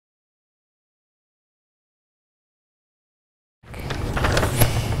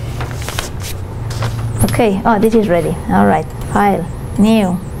Okay, oh, this is ready. All right, file,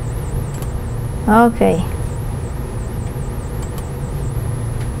 new. Okay.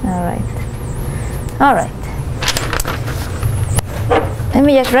 All right. Let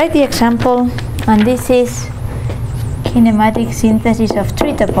me just write the example, and this is kinematic synthesis of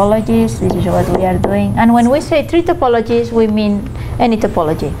three topologies. This is what we are doing. And when we say three topologies, we mean any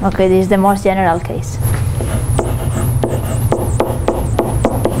topology. Okay, this is the most general case.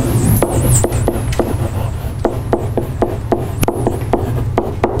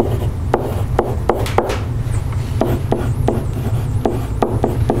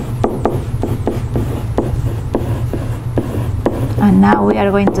 And now we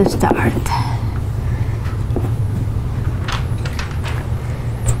are going to start.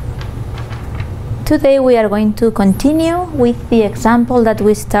 Today we are going to continue with the example that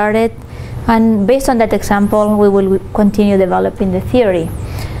we started, and based on that example we will continue developing the theory.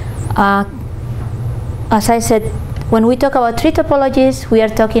 As I said, when we talk about three topologies, we are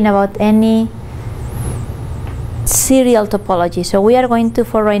talking about any serial topology. So we are going to,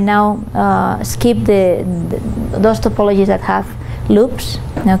 for right now, skip those topologies that have loops,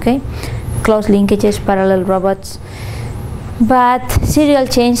 okay, close linkages, parallel robots. But serial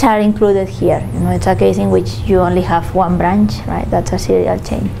chains are included here. You know, it's a case in which you only have one branch, right? That's a serial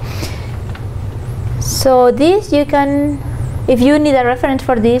chain. So this you can, if you need a reference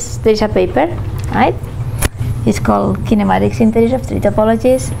for this, there is a paper, right? It's called Kinematic Synthesis of Three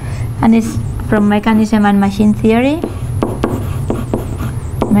Topologies, and it's from Mechanism and Machine Theory.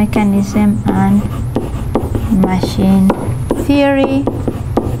 Mechanism and Machine Theory.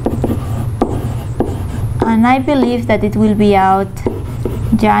 And I believe that it will be out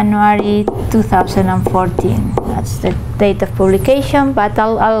January 2014. That's the date of publication, but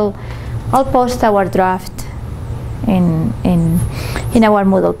I'll post our draft in our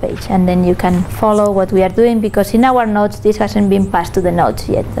Moodle page, and then you can follow what we are doing, because in our notes this hasn't been passed to the notes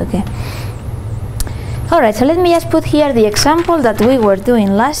yet. Okay. All right. So let me just put here the example that we were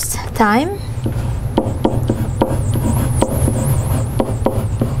doing last time.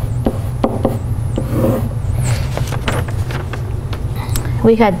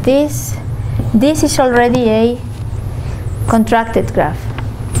 We had this. This is already a contracted graph.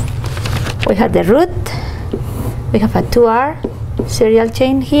 We had the root. We have a 2R serial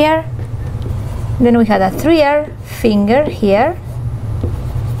chain here. Then we had a 3R finger here.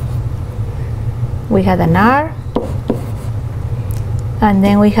 We had an R. And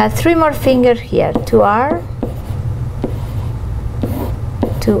then we had 3 more fingers here. 2R,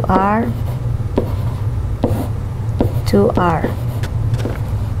 2R, 2R.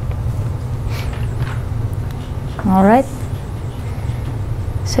 All right.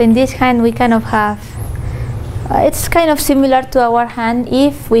 So in this hand we kind of have, it's kind of similar to our hand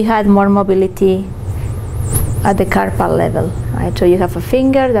if we had more mobility at the carpal level, right? So you have a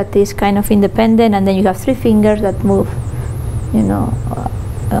finger that is kind of independent, and then you have 3 fingers that move, you know,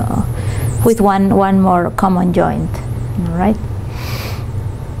 with one more common joint, all right?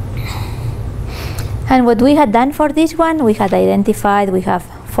 And what we had done for this one, we had identified, we have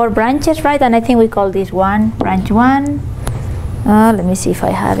 4 branches, right? And I think we call this one branch 1. Let me see if I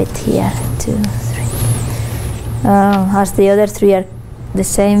have it here. 2, 3. As the other 3 are the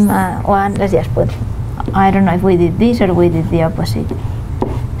same one, let's just put, I don't know if we did this or we did the opposite.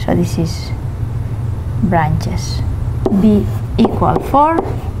 So this is branches. B equal 4.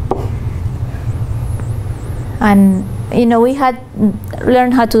 And you know, we had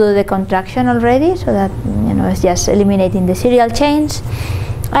learned how to do the contraction already, so that, you know, it's just eliminating the serial chains.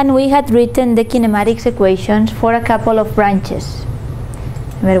 And we had written the kinematics equations for a couple of branches.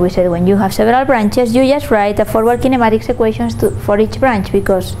 Remember, we said when you have several branches, you just write a forward kinematics equations for each branch,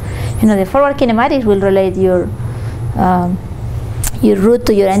 because, you know, the forward kinematics will relate your root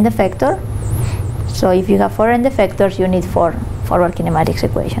to your end effector. So if you have 4 end effectors, you need 4 forward kinematics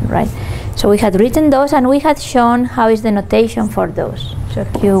equation, right? So we had written those, and we had shown how is the notation for those. So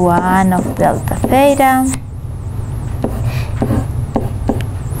Q1 of delta theta.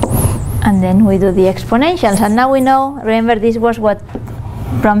 And then we do the exponentials, and now we know, remember, this was what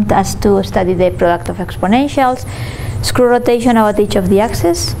prompted us to study the product of exponentials. Screw rotation about each of the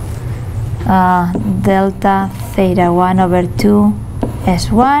axes. Delta theta 1 over 2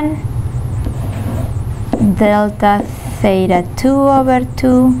 S1. Delta theta 2 over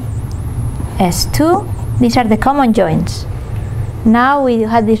 2 S2. These are the common joints. Now we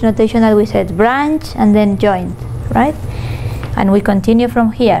had this notation that we said branch and then joint, right? And we continue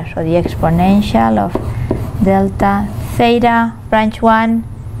from here. So the exponential of delta theta branch 1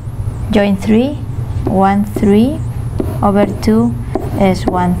 joint 3 1 3 over 2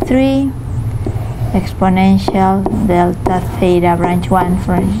 S1 3 exponential delta theta branch 1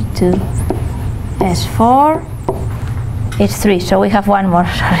 branch 2 is 4. It's 3, so we have one more.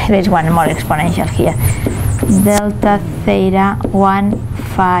 Sorry, there's one more exponential here. Delta theta 1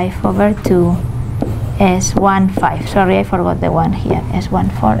 5 over 2 is 1 5. Sorry, I forgot the one here. Is 1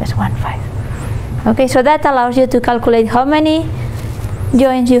 4 is 1 5. Okay, so that allows you to calculate how many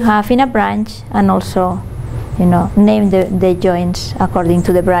joints you have in a branch, and also, you know, name the joints according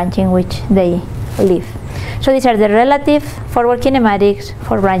to the branch in which they live. So these are the relative forward kinematics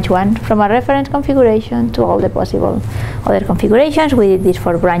for branch 1 from a reference configuration to all the possible other configurations. We did this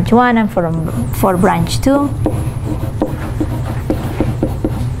for branch 1 and for branch 2.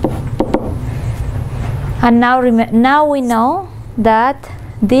 And now we know that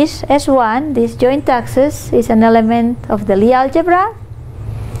this S1, this joint axis, is an element of the Lie algebra.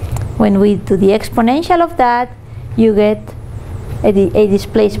 When we do the exponential of that, you get a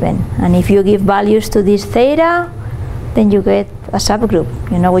displacement, and if you give values to this theta, then you get a subgroup,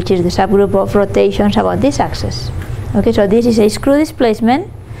 you know, which is the subgroup of rotations about this axis. Okay, so this is a screw displacement,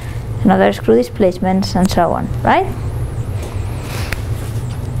 another screw displacements, and so on, right?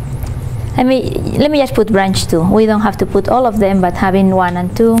 Let me just put branch 2. We don't have to put all of them, but having 1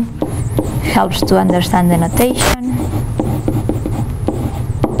 and 2 helps to understand the notation.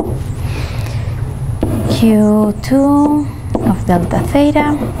 Q2 of delta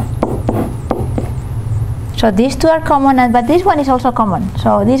theta. So these two are common, but this one is also common.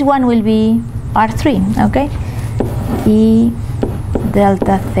 So this one will be R3, okay? E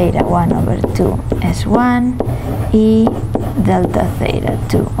delta theta 1 over 2 S1, E delta theta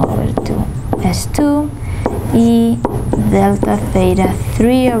 2 over 2 S2, E delta theta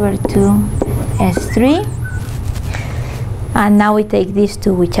 3 over 2 S3. And now we take these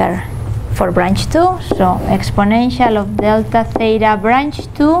two, which are for branch 2, so exponential of delta theta branch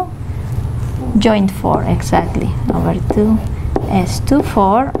 2 joint 4 exactly over 2 S2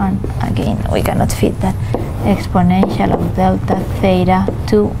 4, and again we cannot fit that, exponential of delta theta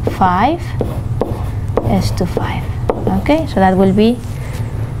 2 5 S2 5. Okay, so that will be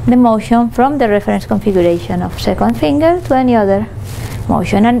the motion from the reference configuration of second finger to any other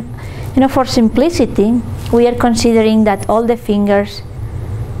motion. And you know, for simplicity, we are considering that all the fingers,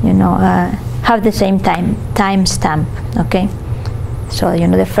 you know, have the same time stamp. Okay, so you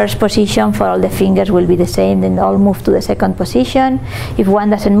know, the first position for all the fingers will be the same, then all move to the second position. If one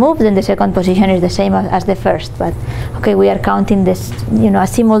doesn't move, then the second position is the same as the first. But okay, we are counting this, you know, a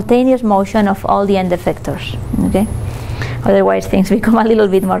simultaneous motion of all the end effectors. Okay, otherwise things become a little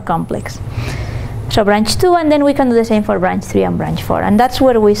bit more complex. So branch 2, and then we can do the same for branch 3 and branch 4, and that's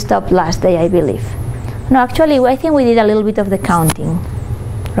where we stopped last day, I believe. No, actually, I think we did a little bit of the counting.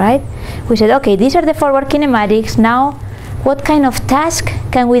 Right? We said, okay, these are the forward kinematics. Now, what kind of task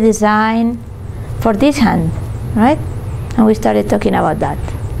can we design for this hand, right? And we started talking about that.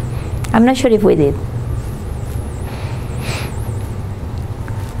 I'm not sure if we did.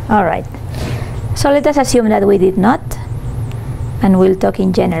 All right. So let us assume that we did not, and we'll talk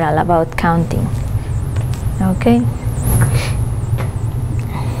in general about counting. Okay.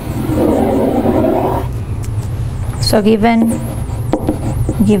 So given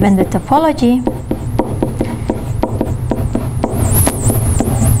the topology,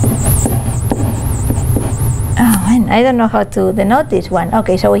 I don't know how to denote this one.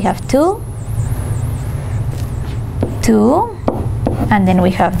 Okay, so we have 2, 2, and then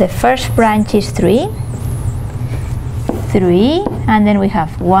we have the first branch is 3, 3, and then we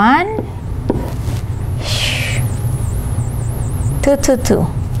have 1, 2, 2, 2.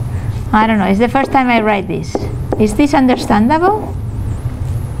 I don't know, it's the first time I write this. Is this understandable?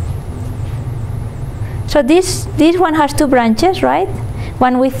 So this one has 2 branches, right?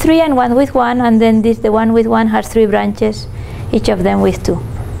 One with 3 and one with 1, and then the one with 1 has 3 branches, each of them with 2.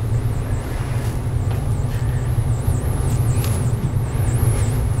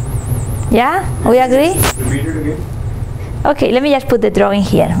 Yeah, we agree? Repeat it again. Okay, let me just put the drawing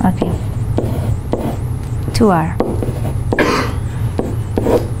here. Okay. 2R,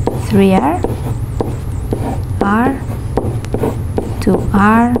 3R, R,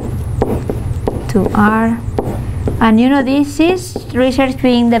 2R, 2R, and you know, this is research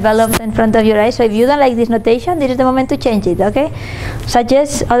being developed in front of your eyes, so if you don't like this notation, this is the moment to change it, okay?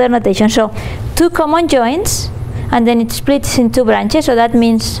 Suggest other notation. So 2 common joints, and then it splits in 2 branches, so that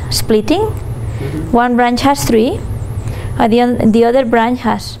means splitting. One branch has 3, and the other branch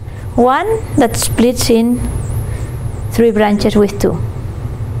has 1 that splits in 3 branches with 2.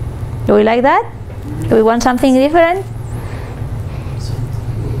 Do we like that? Do we want something different? So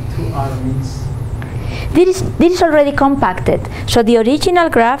 2R means? this is already compacted. So the original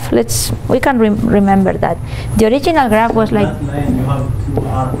graph, we can remember that. The original graph was like that line you have two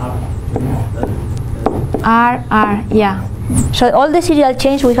R, R, yeah. So all the serial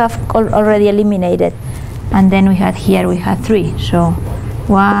chains we have already eliminated. And then we had 3. So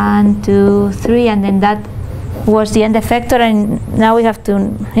 1, 2, 3, and then that was the end effector, and now we have to,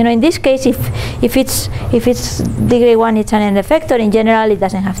 in this case, if it's degree 1, it's an end effector. In general, it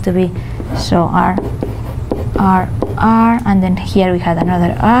doesn't have to be. So R, R, R, and then here we had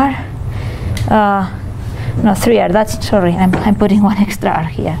another R. No, 3R. Sorry, I'm putting one extra R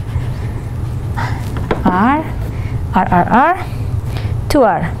here. R, R, R, R,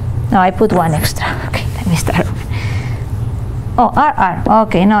 2R. No, I put one extra. Okay, let me start. Oh, R, R.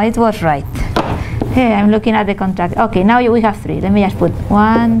 Okay, no, it was right. Hey, I'm looking at the contract. Okay, now we have 3. Let me just put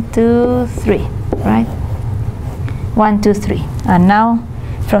 1, 2, 3, right? 1, 2, 3. And now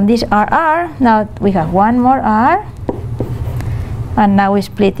from this RR, now we have one more R, and now we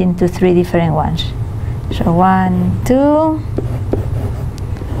split into 3 different ones. So 1, 2,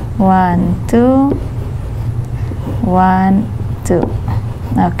 1, 2, 1, 2.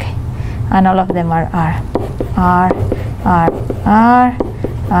 Okay, and all of them are R, R, R, R,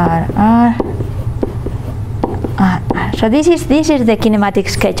 R, R. So this is the kinematic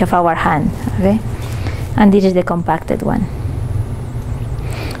sketch of our hand, okay? And this is the compacted one.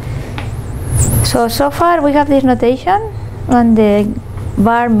 So far we have this notation, and the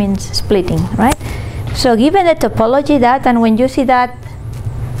bar means splitting, right? So given the topology that, and when you see that,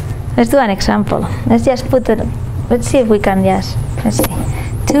 let's do an example. Let's just put it, let's see if we can just, let's see,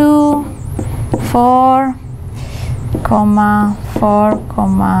 2, 4, 4,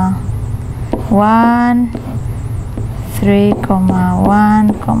 1, 3, 1,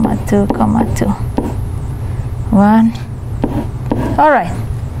 2, 2, 1. All right.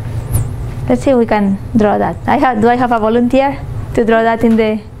 Let's see if we can draw that. Do I have a volunteer to draw that in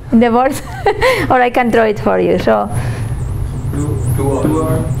the board, or I can draw it for you? So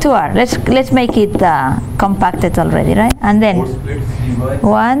 2R. Let's make it compacted already, right? And then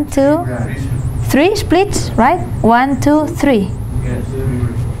 1, 2, 3 splits, right? 1, 2, 3.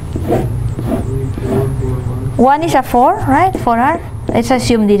 1 is a 4, right? 4R. Let's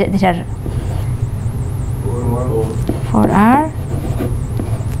assume these are 4R.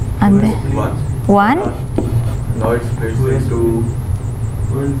 And then 1. Now it's split into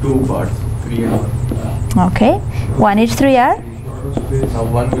 2 parts, 3 and 1. Okay. 1 is 3R. Now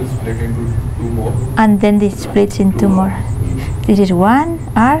 1 will split into 2 more. And then this splits in 2 more. This is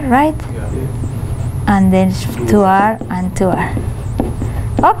 1R, right? Yeah. And then 2R and 2R.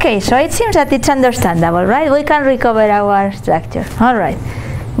 Okay, so it seems that it's understandable, right? We can recover our structure. All right,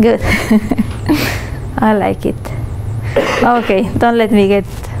 good. I like it. Okay, don't let me get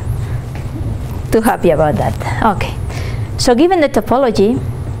too happy about that. Okay, so given the topology,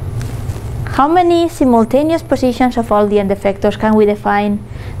 how many simultaneous positions of all the end effectors can we define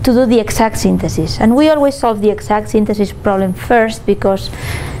to do the exact synthesis? And we always solve the exact synthesis problem first, because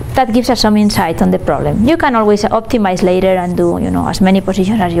that gives us some insight on the problem. You can always optimize later and do, as many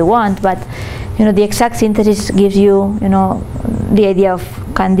positions as you want, but the exact synthesis gives you, the idea of,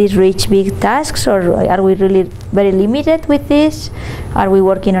 can this reach big tasks, or are we really very limited with this? Are we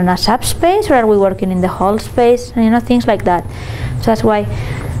working on a subspace, or are we working in the whole space? Things like that. So that's why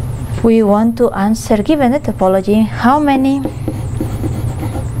we want to answer, given the topology, how many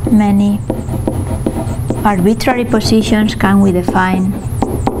arbitrary positions can we define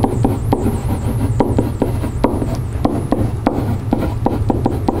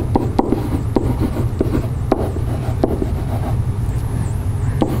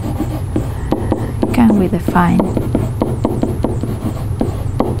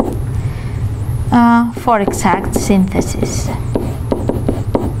for exact synthesis.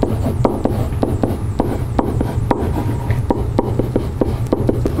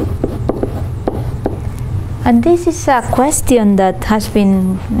 And this is a question that has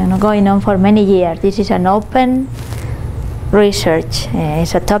been going on for many years. This is an open research.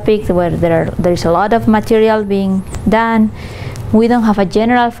 It's a topic where there is a lot of material being done. We don't have a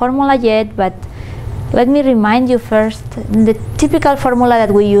general formula yet, but let me remind you first the typical formula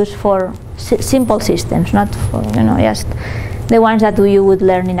that we use for simple systems, not for just the ones that you would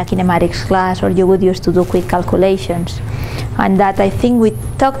learn in a kinematics class, or you would use to do quick calculations. And that, I think we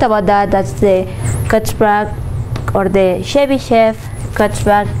talked about that. That's the Kutzbach or the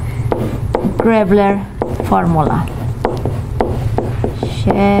Chebyshev-Kutzbach-Grebler formula.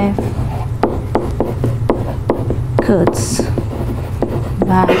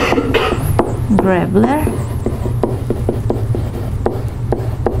 Kutzbach-Grebler.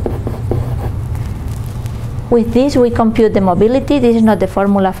 with this we compute the mobility. This is not the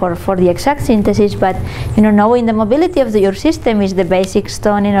formula for the exact synthesis, but knowing the mobility of your system is the basic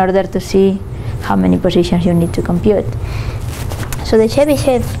stone in order to see how many positions you need to compute. So the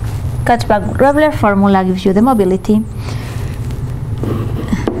Chebyshev-Kaczmarek-Grobler formula gives you the mobility.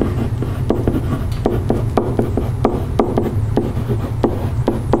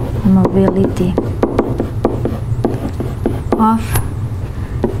 Mobility of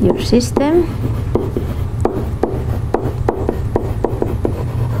your system,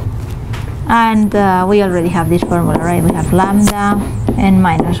 and we already have this formula, right? We have lambda n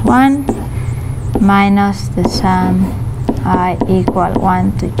minus 1 minus the sum I equal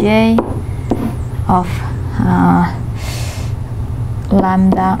 1 to j of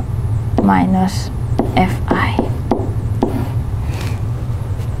lambda minus fi.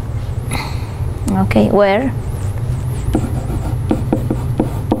 Okay, where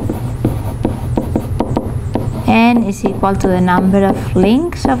n is equal to the number of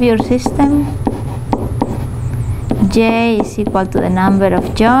links of your system, j is equal to the number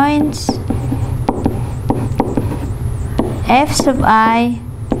of joints, f sub I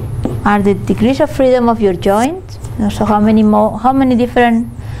are the degrees of freedom of your joint, so how many different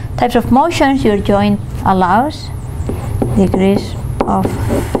types of motions your joint allows, degrees of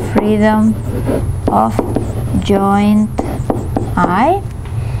freedom of joint I,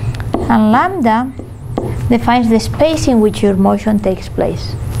 and lambda defines the space in which your motion takes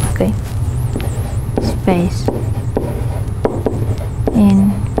place. Okay, space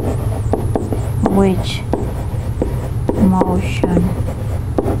in which motion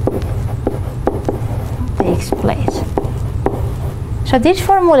takes place. So this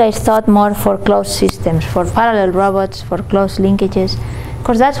formula is thought more for closed systems, for parallel robots, for closed linkages,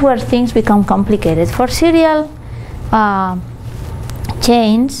 because that's where things become complicated. For serial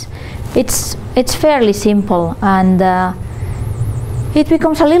chains, it's fairly simple, and it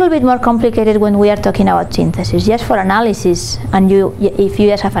becomes a little bit more complicated when we are talking about synthesis. Just for analysis, and if you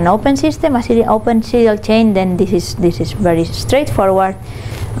just have an open system, open serial chain, then this is very straightforward.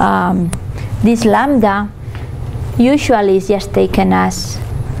 This lambda usually is just taken as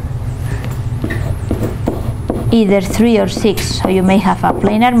either 3 or 6, so you may have a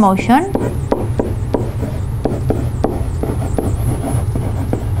planar motion,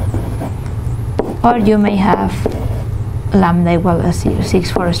 or you may have lambda equal to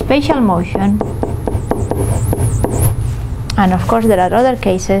 6 for a spatial motion, and of course there are other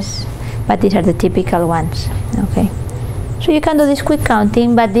cases, but these are the typical ones. Okay, so you can do this quick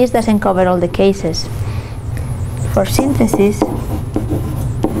counting, but this doesn't cover all the cases. For synthesis,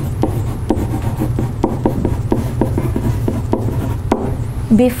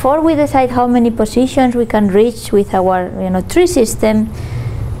 before we decide how many positions we can reach with our tree system,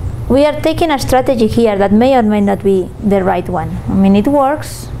 we are taking a strategy here that may or may not be the right one. I mean, it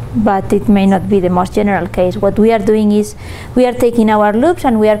works, but it may not be the most general case. What we are doing is we are taking our loops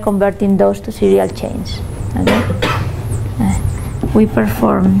and we are converting those to serial chains. Okay? We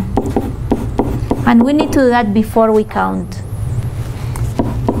perform, and we need to do that before we count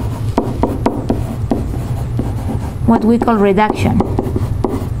what we call reduction.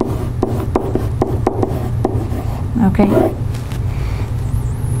 Okay,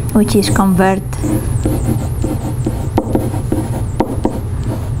 which is convert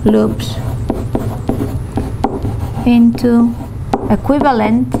loops into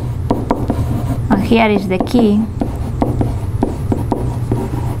equivalent, and here is the key,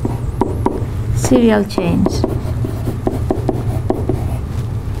 serial chains.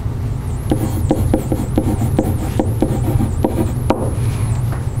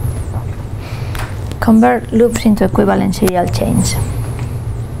 Convert loops into equivalent serial chains.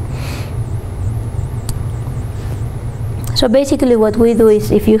 So basically what we do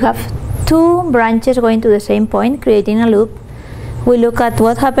is, if you have two branches going to the same point, creating a loop, we look at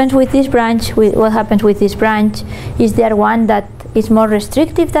what happens with this branch, what happens with this branch. Is there one that is more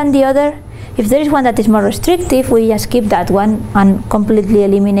restrictive than the other? If there is one that is more restrictive, we just keep that one and completely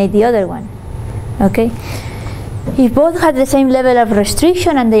eliminate the other one. Okay? If both have the same level of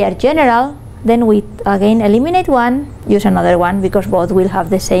restriction and they are general, then we again eliminate one, use another one, because both will have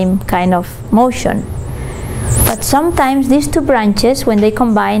the same kind of motion. But sometimes these two branches, when they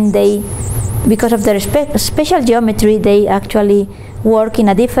combine, because of their special geometry, they actually work in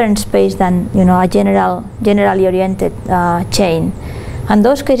a different space than a generally oriented chain. And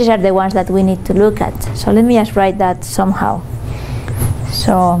those cases are the ones that we need to look at. So let me just write that somehow.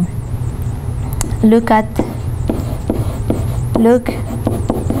 So look at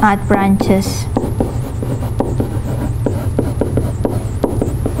branches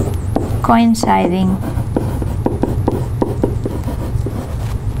coinciding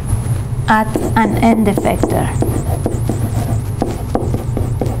add an end effector.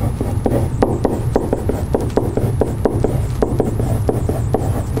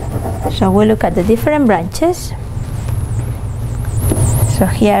 So we look at the different branches. So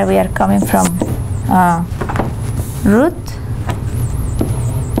here we are coming from root,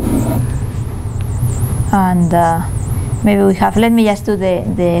 and maybe we have, let me just do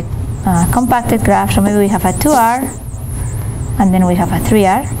the compacted graph. So maybe we have a 2R, and then we have a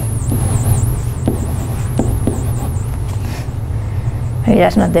 3R. Maybe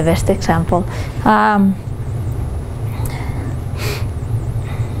that's not the best example.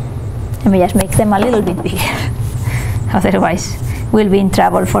 Let me just make them a little bit bigger. Otherwise, we'll be in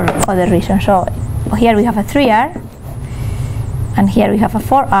trouble for other reasons. So here we have a 3R, and here we have a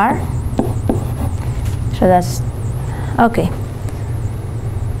 4R. So that's okay.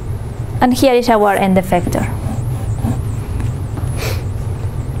 And here is our end effector.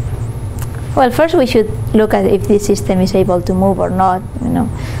 Well, first we should look at if this system is able to move or not.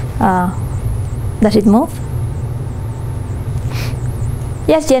 Does it move?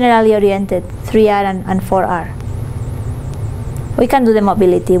 Yes, generally oriented, 3R and 4R. We can do the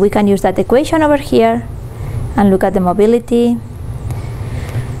mobility. We can use that equation over here and look at the mobility.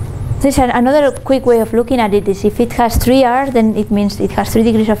 There's another quick way of looking at it is if it has 3R, then it means it has 3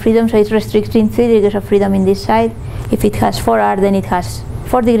 degrees of freedom, so it's restricting 3 degrees of freedom in this side. If it has 4R, then it has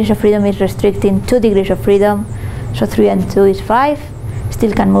 4 degrees of freedom, it's restricting 2 degrees of freedom. So 3 and 2 is 5.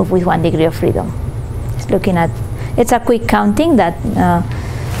 Still can move with 1 degree of freedom. It's looking at, it's a quick counting that,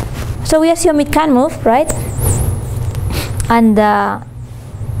 so we assume it can move, right? And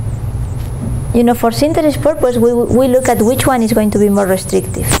for synthesis purpose, we look at which one is going to be more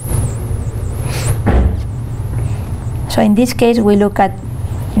restrictive. So in this case, we look at,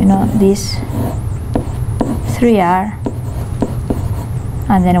 this 3R,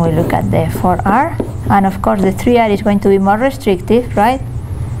 and then we look at the 4R, and of course the 3R is going to be more restrictive, right?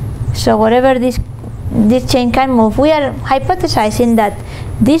 So whatever this chain can move, we are hypothesizing that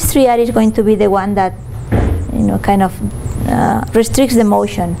this 3R is going to be the one that kind of restricts the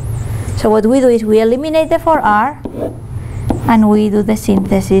motion. So what we do is we eliminate the 4R and we do the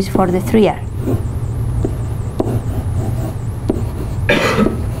synthesis for the 3R.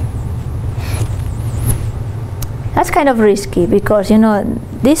 That's kind of risky because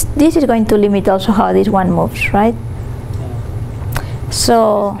this is going to limit also how this one moves, right?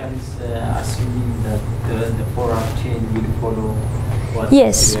 So assuming that the 4R chain will follow what?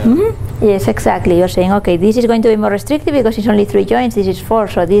 Yes, yes, exactly. You're saying, okay, this is going to be more restrictive because it's only 3 joints, this is 4,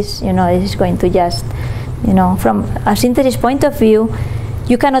 so this, this is going to just, from a synthesis point of view,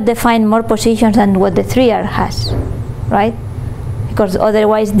 you cannot define more positions than what the 3R has, right? Because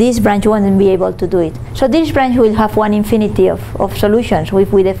otherwise this branch won't be able to do it. So this branch will have one infinity of solutions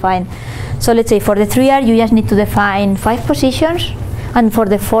if we define. So let's say for the 3R you just need to define 5 positions, and for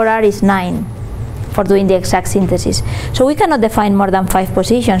the 4R is 9 for doing the exact synthesis. So we cannot define more than 5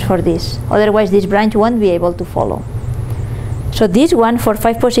 positions for this, otherwise this branch won't be able to follow. So this one, for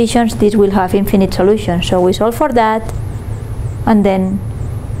 5 positions, this will have infinite solutions. So we solve for that, and then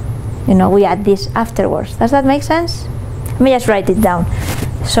we add this afterwards. Does that make sense? Let me just write it down.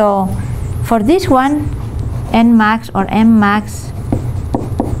 So for this one, n max or m max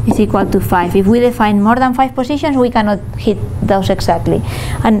is equal to 5. If we define more than 5 positions, we cannot hit those exactly.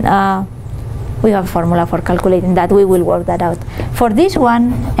 And we have a formula for calculating that. We will work that out. For this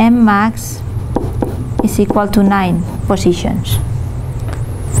one, m max is equal to 9 positions,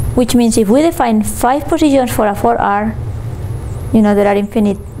 which means if we define 5 positions for a 4R, there are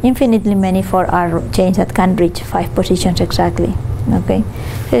infinitely many 4R chains that can reach 5 positions exactly. Okay,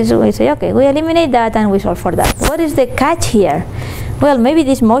 so we say, okay, we eliminate that and we solve for that. What is the catch here? Well, maybe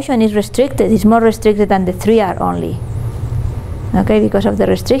this motion is restricted. It's more restricted than the 3R only. Okay, because of the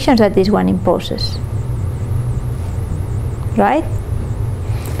restrictions that this one imposes. Right?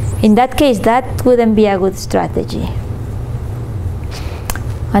 In that case, that wouldn't be a good strategy.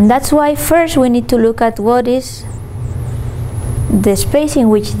 And that's why first we need to look at what is the space in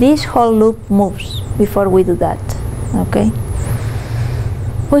which this whole loop moves before we do that. Okay?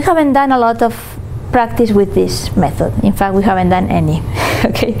 We haven't done a lot of practice with this method. In fact, we haven't done any.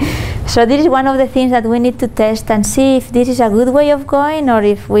 Okay? So this is one of the things that we need to test and see if this is a good way of going or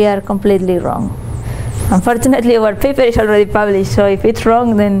if we are completely wrong. Unfortunately, our paper is already published, so if it's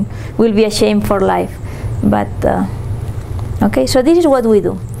wrong, then we'll be ashamed for life. But okay, so this is what we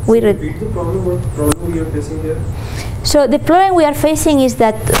do. Repeat the problem. What problem we are facing here? So the problem we are facing is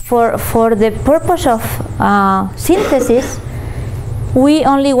that for the purpose of synthesis, we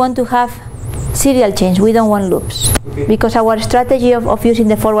only want to have serial chains. We don't want loops. Okay. Because our strategy of using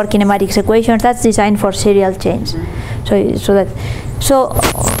the forward kinematics equations, that's designed for serial chains. So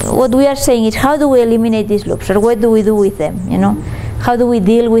what we are saying is, how do we eliminate these loops, or what do we do with them? You know, how do we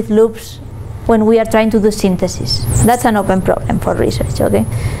deal with loops when we are trying to do synthesis? That's an open problem for research. Okay.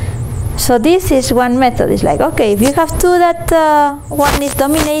 So this is one method. It's like, okay, if you have two that one is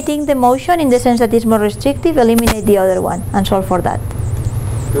dominating the motion in the sense that it's more restrictive, eliminate the other one and solve for that.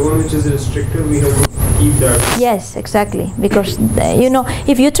 The one which is restricted, we have to keep that. Yes, exactly. Because you know,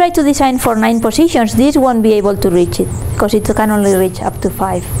 if you try to design for 9 positions, this won't be able to reach it because it can only reach up to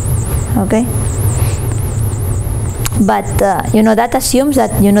 5. Okay. But you know, that assumes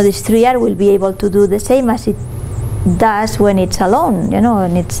that, you know, this 3R will be able to do the same as it does when it's alone, you know,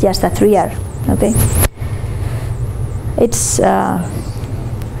 and it's just a 3R. Okay. It's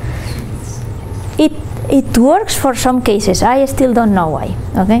it works for some cases. I still don't know why.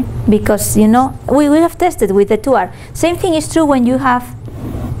 Okay, because you know, we have tested with the 2R. Same thing is true when you have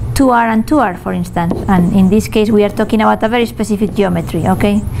 2R and 2R, for instance, and in this case we are talking about a very specific geometry.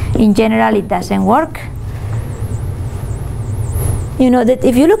 Okay, in general it doesn't work. You know that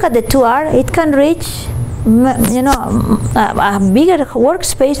if you look at the 2R, it can reach, you know, a bigger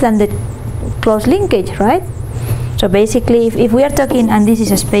workspace than the close linkage, right? So basically, if we are talking, and this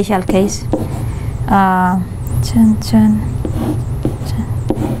is a special case,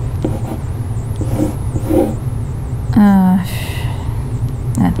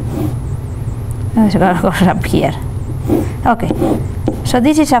 let's go up here. Okay, so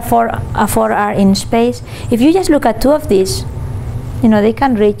this is a 4R in space. If you just look at two of these, you know, they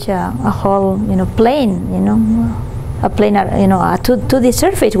can reach a whole, you know, plane, you know, a planar, you know, a 2D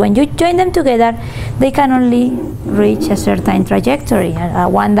surface. When you join them together, they can only reach a certain trajectory, a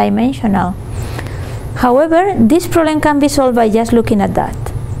one-dimensional. However, this problem can be solved by just looking at that,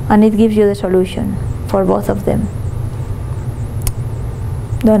 and it gives you the solution for both of them.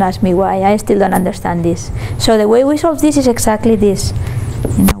 Don't ask me why, I still don't understand this. So the way we solve this is exactly this.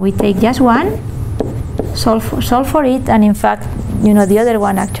 You know, we take just one, solve for it, and in fact, you know, the other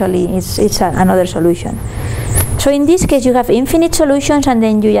one actually it's another solution. So in this case, you have infinite solutions, and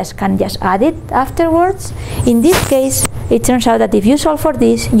then you can just add it afterwards. In this case, it turns out that if you solve for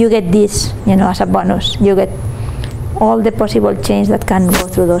this, you get this, you know, as a bonus. You get all the possible chains that can go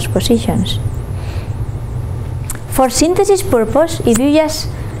through those positions. For synthesis purpose, if you just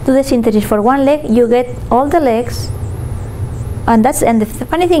do the synthesis for one leg, you get all the legs, and the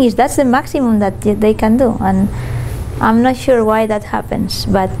funny thing is that's the maximum that they can do. And I'm not sure why that happens,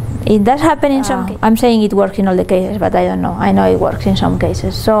 but it does happen in some cases. I'm saying it works in all the cases, but I don't know. I know it works in some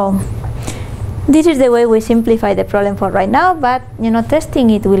cases. So this is the way we simplify the problem for right now, but you know, testing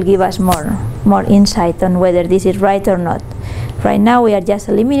it will give us more insight on whether this is right or not. Right now we are just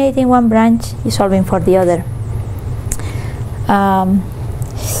eliminating one branch, solving for the other.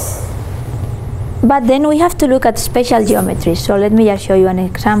 But then we have to look at special geometries. So let me just show you an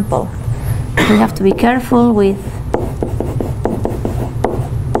example. We have to be careful with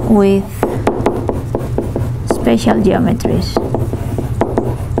special geometries.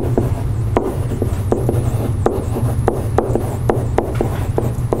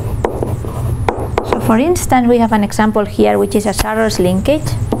 So for instance, we have an example here which is a Saros linkage.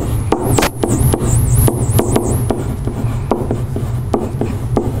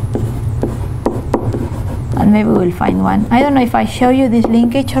 And maybe we'll find one. I don't know if I show you this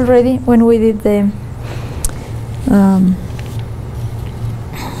linkage already when we did the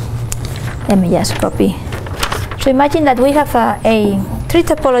let me just copy. So imagine that we have a tree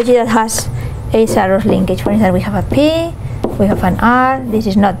topology that has a Saros linkage. For instance, we have a P, we have an R. This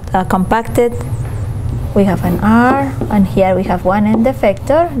is not compacted. We have an R, and here we have one end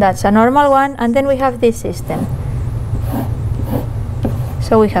effector. That's a normal one, and then we have this system.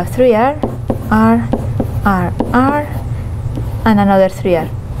 So we have 3R, R, R, R, and another 3R.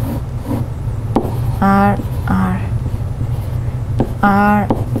 R, R, R,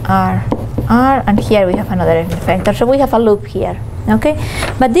 R, R, and here we have another effector. So we have a loop here, okay?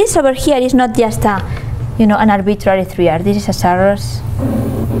 But this over here is not just a, you know, an arbitrary 3R. This is a Saros.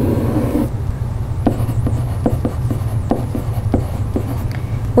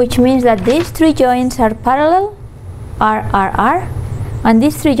 Which means that these three joints are parallel, R, R, R, and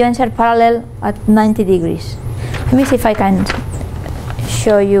these three joints are parallel at 90 degrees. Let me see if I can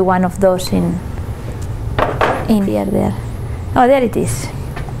show you one of those in here, there. Oh, there it is.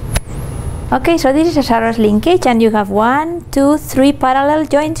 Okay, so this is a Saros linkage, and you have 1, 2, 3 parallel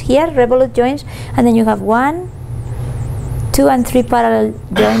joints here, revolute joints, and then you have 1, 2, and 3 parallel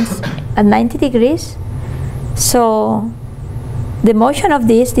joints at 90 degrees. So the motion of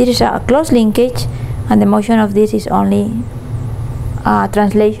this is a close linkage, and the motion of this is only a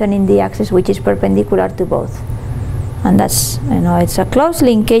translation in the axis which is perpendicular to both. And that's, it's a close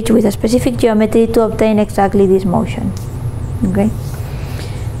linkage with a specific geometry to obtain exactly this motion. Okay.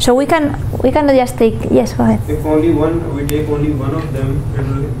 So we cannot just take, yes, go ahead. If we take only one of them, it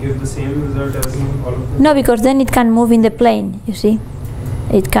will give the same result as in all of them? No, because then it can move in the plane, you see.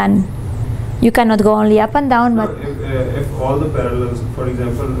 You cannot go only up and down, but... If all the parallels, for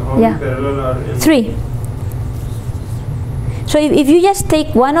example, how many parallel are in? 3. So if you just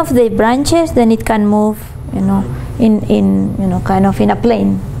take one of the branches, then it can move, kind of in a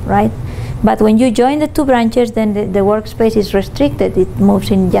plane, right? But when you join the 2 branches, then the workspace is restricted. It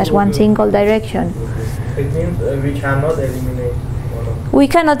moves in just one single direction. It means we cannot eliminate one of them. We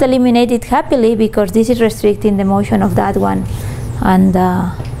cannot eliminate it happily because this is restricting the motion of that one, and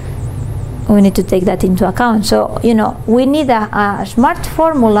we need to take that into account. So we need a smart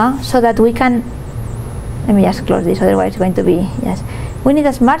formula so that we can. Let me just close this, otherwise it's going to be We need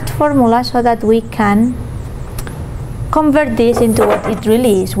a smart formula so that we can convert this into what it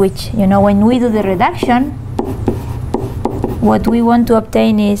really is, which, when we do the reduction, what we want to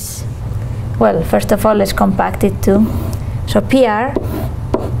obtain is, well, first of all, let's compact it too. So PR,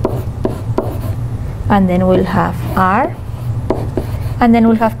 and then we'll have R, and then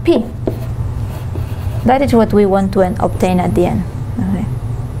we'll have P. That is what we want to obtain at the end. Okay.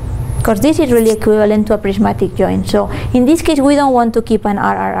 Because this is really equivalent to a prismatic joint. So in this case, we don't want to keep an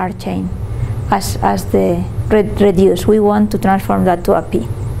RRR chain as the reduce. We want to transform that to a P.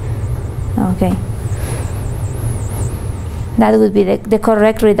 Okay. That would be the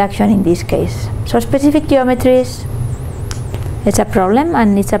correct reduction in this case. So specific geometries, it's a problem,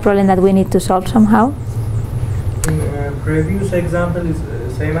 and it's a problem that we need to solve somehow. In previous example is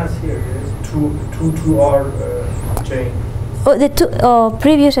same as here. It's 2R chain. Oh, the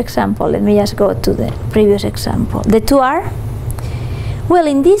previous example. Let me just go to the previous example. The 2R. Well,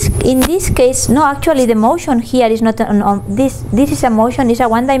 in this case, no. Actually, the motion here is not on this. This is a motion. It's a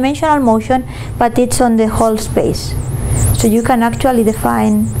one-dimensional motion, but it's on the whole space. So you can actually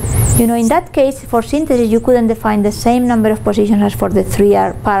define. In that case, for synthesis, you couldn't define the same number of positions as for the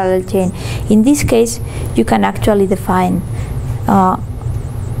 3R parallel chain. In this case, you can actually define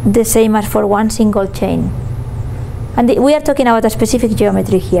the same as for one single chain. And we are talking about a specific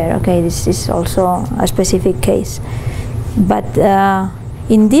geometry here. Okay, this is also a specific case. But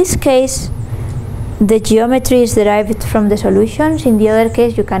in this case, the geometry is derived from the solutions. In the other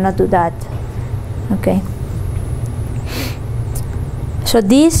case, you cannot do that. Okay. So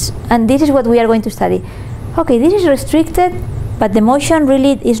this is what we are going to study. Okay, this is restricted, but the motion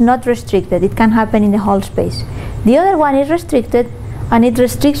really is not restricted. It can happen in the whole space. The other one is restricted, and it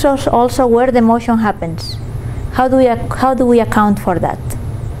restricts us also where the motion happens. How do we account for that?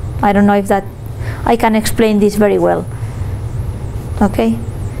 I don't know if that I can explain this very well. Okay,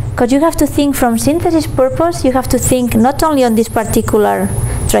 because you have to think from synthesis purpose. You have to think not only on this particular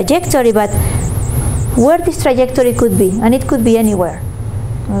trajectory, but where this trajectory could be, and it could be anywhere.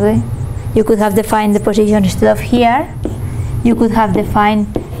 Okay, you could have defined the position instead of here. You could have defined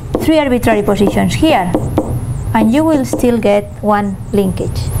 3 arbitrary positions here, and you will still get one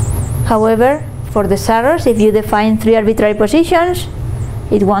linkage. However, for the Saros, if you define 3 arbitrary positions,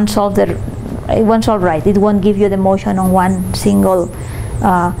 it won't solve right. It won't give you the motion on one single,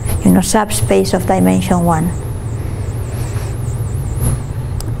 subspace of dimension 1.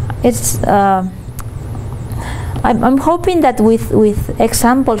 It's. I'm hoping that with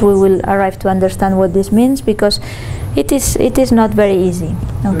examples we will arrive to understand what this means, because it is not very easy.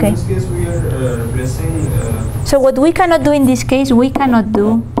 Okay. So in this case, we are replacing. So what we cannot do in this case, we cannot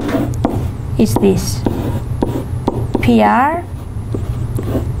do is this. PR,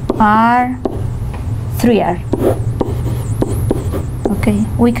 R, 3R. Okay,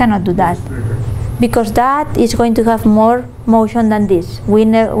 we cannot do that, because that is going to have more motion than this. We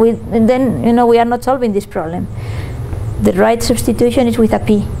are not solving this problem. The right substitution is with a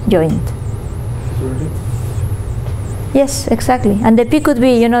P joint. Yes, exactly. And the P could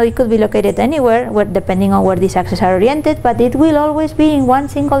be, it could be located anywhere, depending on where these axes are oriented, but it will always be in one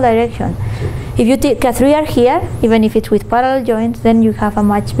single direction. If you take a 3R here, even if it's with parallel joints, then you have a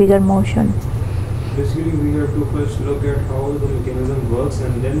much bigger motion. Basically, we have to first look at how the mechanism works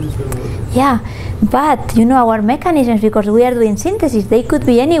and then convert it. Yeah, but our mechanisms, because we are doing synthesis, they could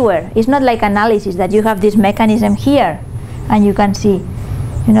be anywhere. It's not like analysis that you have this mechanism here and you can see.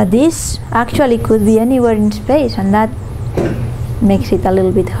 This actually could be anywhere in space, and that makes it a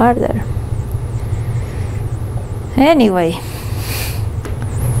little bit harder. Anyway,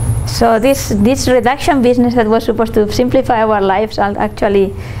 So this reduction business that was supposed to simplify our lives,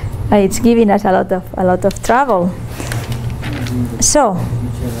 actually, it's giving us a lot of trouble. So,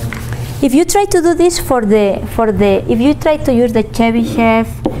 if you try to do this if you try to use the Chebyshev,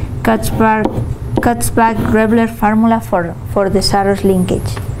 Kutzbach-Rebler formula for the Saros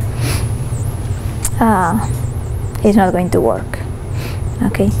linkage, it's not going to work.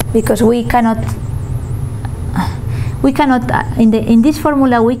 Okay, because we cannot in this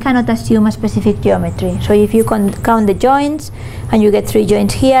formula we cannot assume a specific geometry. So if you count the joints and you get 3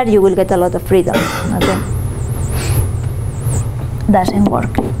 joints here, you will get a lot of freedom. Okay, doesn't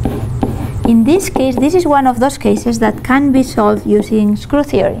work. In this case, this is one of those cases that can be solved using screw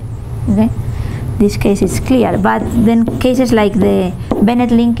theory. Okay, this case is clear, but then cases like the Bennett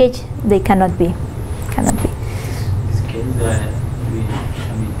linkage, they cannot be. This case,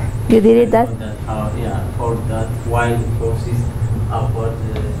 you did it that? Yeah, for that while forces upward,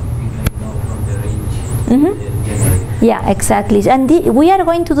 we can know from the range. Yeah, exactly. And we are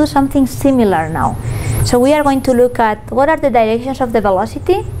going to do something similar now. So we are going to look at what are the directions of the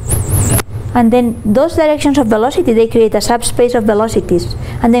velocity, and then those directions of velocity, they create a subspace of velocities.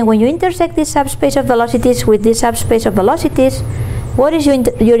 And then when you intersect this subspace of velocities with this subspace of velocities, what is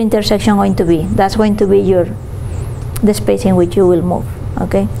your intersection going to be? That's going to be the space in which you will move.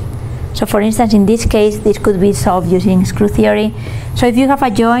 Okay. So for instance, in this case, this could be solved using screw theory. So if you have a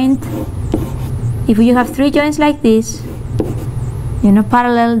joint, if you have 3 joints like this,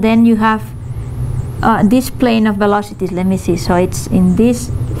 parallel, then you have this plane of velocities. Let me see. So it's in this,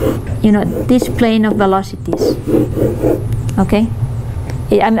 this plane of velocities. Okay.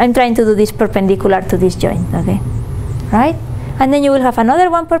 I'm trying to do this perpendicular to this joint. Okay. Right. And then you will have another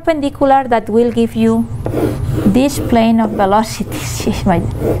one perpendicular that will give you this plane of velocities.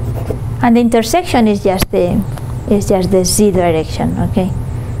 And the intersection is just the z direction. Okay.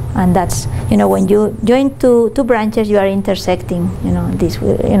 And that's, when you join two branches, you are intersecting. This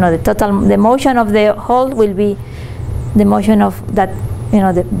will, the motion of the whole will be the motion of that,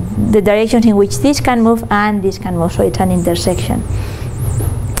 the directions in which this can move and this can move. So it's an intersection.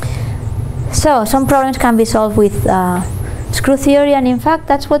 So some problems can be solved with screw theory, and in fact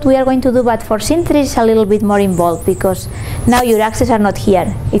that's what we are going to do, but for synthesis it's a little bit more involved, because now your axes are not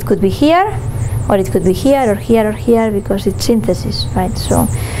here. It could be here, or it could be here, or here, or here, because it's synthesis, right? So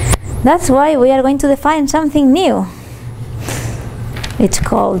that's why we are going to define something new. It's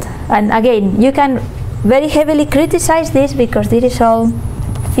called, and again, you can very heavily criticize this, because this is all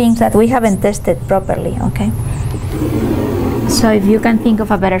things that we haven't tested properly. Okay. So if you can think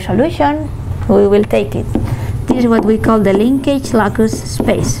of a better solution, we will take it. This is what we call the linkage locus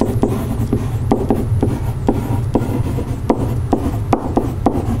space.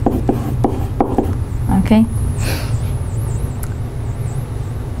 Okay.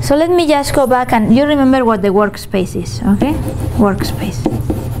 So let me just go back, and you remember what the workspace is. Okay. Workspace.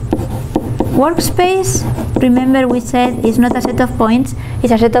 Workspace, remember we said, is not a set of points,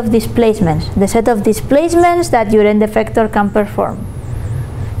 it's a set of displacements. The set of displacements that your end effector can perform.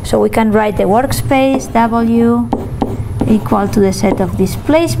 So we can write the workspace W equal to the set of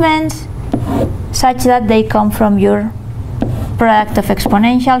displacements such that they come from your product of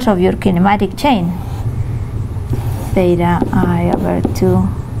exponentials of your kinematic chain. Theta I over 2,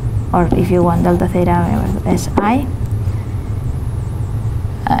 or if you want delta theta over Si,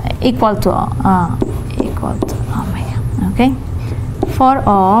 equal to omega. Okay, for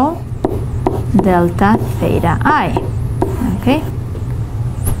all delta theta I. Okay.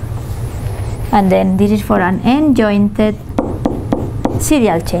 And then this is for an n-jointed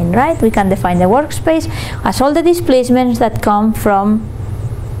serial chain, right? We can define the workspace as all the displacements that come from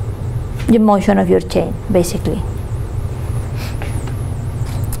the motion of your chain, basically.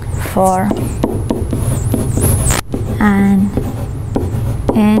 For an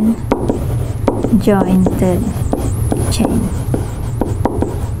n-jointed chain.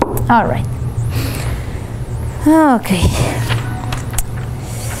 All right. Okay.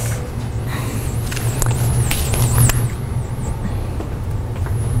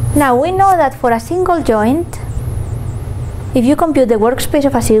 Now we know that for a single joint, if you compute the workspace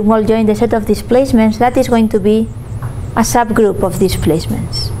of a single joint, the set of displacements, that is going to be a subgroup of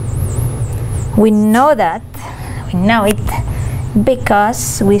displacements. We know that, we know it,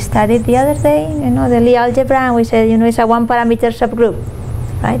 because we studied the other day, the Lie algebra, and we said, it's a 1-parameter subgroup,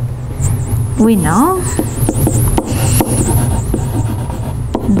 right? We know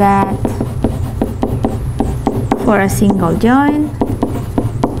that for a single joint,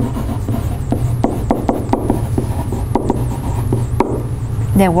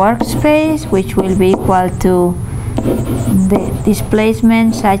 the workspace, which will be equal to the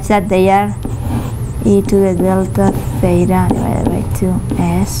displacement such that they are e to the delta theta divided by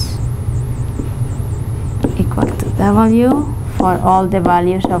 2s equal to w for all the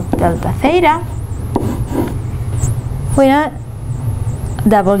values of delta theta. We know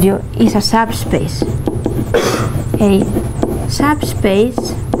W is a subspace. A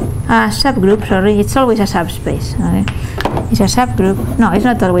subgroup, sorry, it's always a subspace. Okay? It's a subgroup. No, it's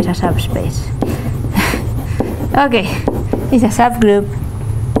not always a subspace. Okay, it's a subgroup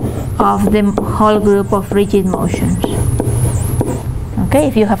of the whole group of rigid motions. Okay,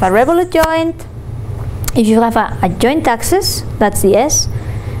 if you have a revolute joint, if you have a joint axis, that's the S,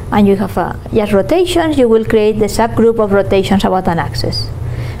 and you have just rotations, you will create the subgroup of rotations about an axis.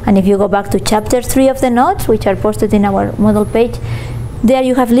 And if you go back to chapter 3 of the notes, which are posted in our model page, there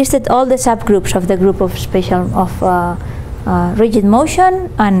you have listed all the subgroups of the group of rigid motion,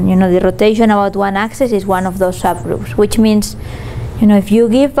 and the rotation about one axis is one of those subgroups, which means if you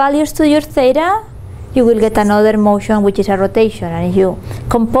give values to your theta, you will get another motion which is a rotation, and if you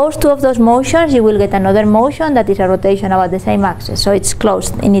compose two of those motions, you will get another motion that is a rotation about the same axis, so it's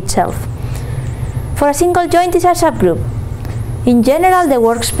closed in itself. For a single joint, it's a subgroup. In general, the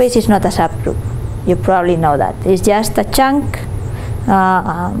workspace is not a subgroup. You probably know that. It's just a chunk,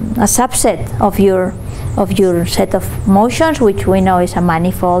 a subset of your set of motions, which we know is a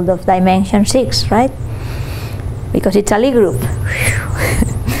manifold of dimension 6, right? Because it's a Lie group.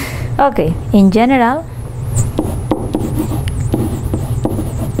 Okay, in general,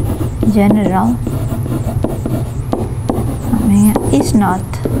 is not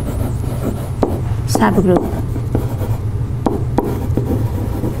subgroup.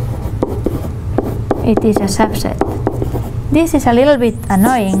 It is a subset. This is a little bit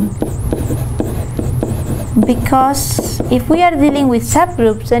annoying because if we are dealing with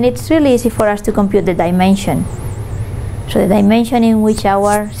subgroups, then it's really easy for us to compute the dimension. So the dimension in which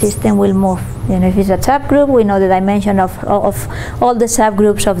our system will move. If it's a subgroup, we know the dimension of all the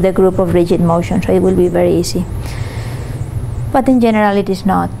subgroups of the group of rigid motion, so it will be very easy. But in general, it is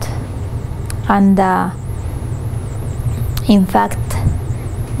not. And in fact,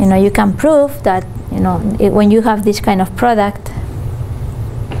 you can prove that when you have this kind of product,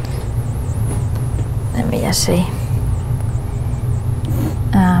 let me just say,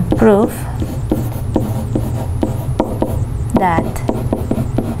 proof that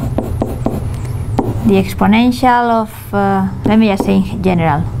the exponential of, let me just say in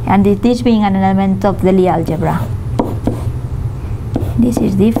general, and this being an element of the Lie algebra, this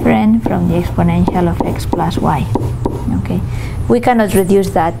is different from the exponential of x plus y. Okay, we cannot reduce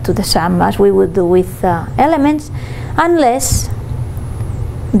that to the sum as we would do with elements unless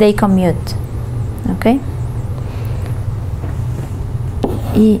they commute. Okay,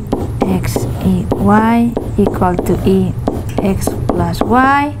 ex ey equal to ex plus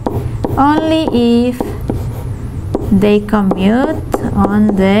y only if they commute on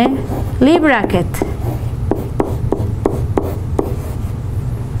the Lie bracket.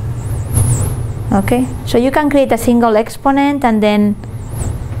 Okay, so you can create a single exponent and then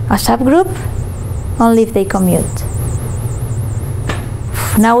a subgroup only if they commute.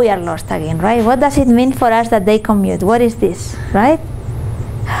 Now we are lost again, right? What does it mean for us that they commute? What is this, right?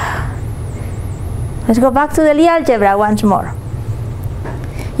 Let's go back to the Lie algebra once more.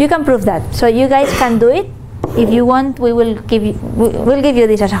 You can prove that. So you guys can do it. If you want, we'll give you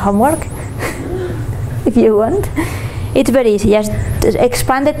this as a homework. If you want. It's very easy. Just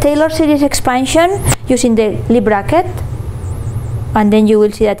expand the Taylor series expansion using the Lie bracket, and then you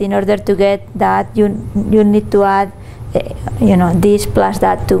will see that in order to get that, you need to add this plus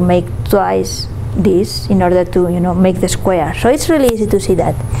that to make twice this in order to make the square. So it's really easy to see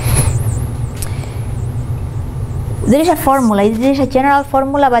that. There is a formula. There is a general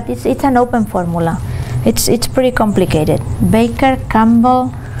formula, but it's an open formula. It's pretty complicated. Baker,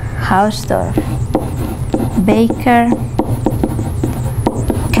 Campbell, Hausdorff. Baker,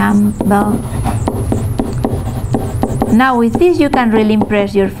 Campbell. Now with this you can really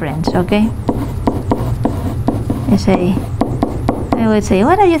impress your friends, okay? I would say,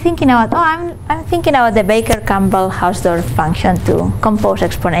 what are you thinking about? Oh, I'm thinking about the Baker-Campbell-Hausdorff function to compose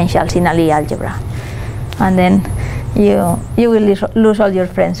exponentials in a Lie algebra. And then you will lose all your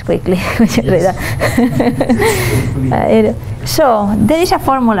friends quickly when you say that. So there is a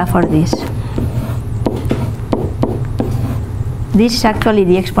formula for this. This is actually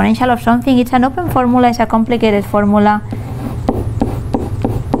the exponential of something. It's an open formula. It's a complicated formula.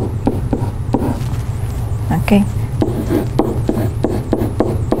 Okay.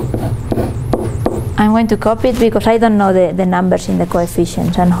 I'm going to copy it because I don't know the numbers in the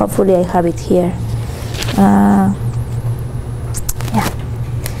coefficients, and hopefully I have it here.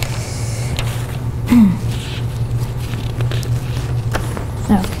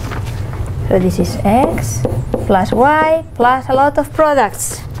 So this is x plus y plus a lot of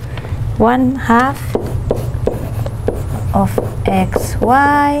products. 1/2 of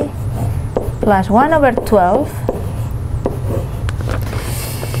xy plus 1/12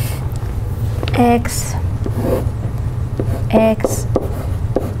 x xy.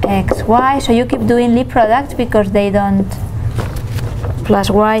 So you keep doing leaf products because they don't, plus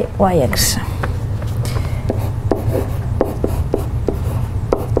y yx.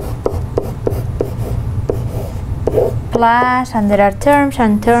 Plus, and there are terms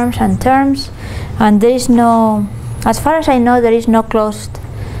and terms and terms, and there is no, as far as I know, there is no closed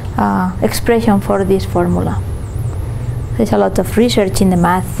expression for this formula. There's a lot of research in the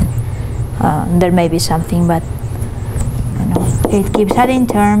math. There may be something, but you know, it keeps adding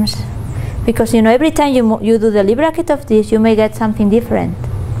terms, because you know, every time you do the Lie bracket of this, you may get something different.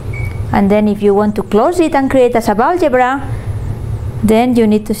 And then if you want to close it and create a subalgebra, then you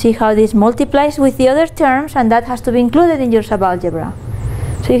need to see how this multiplies with the other terms, and that has to be included in your subalgebra.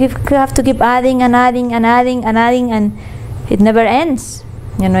 So you have to keep adding and adding and adding and adding, and it never ends,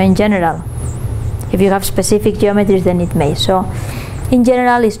 you know, in general. If you have specific geometries, then it may. So in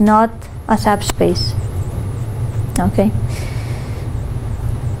general, it's not a subspace. Okay.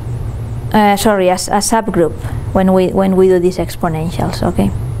 Sorry, a subgroup when we do these exponentials.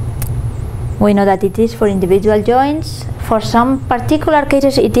 Okay. We know that it is for individual joints. For some particular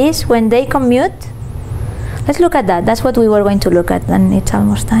cases, it is when they commute. Let's look at that. That's what we were going to look at, and it's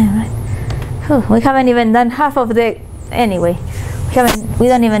almost time, right? We haven't even done half of the. Anyway, we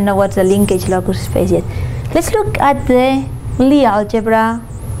don't even know what's the linkage locus space yet. Let's look at the Lie algebra,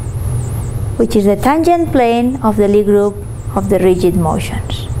 which is the tangent plane of the Lie group of the rigid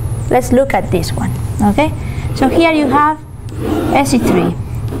motions. Let's look at this one. Okay. So here you have SE3.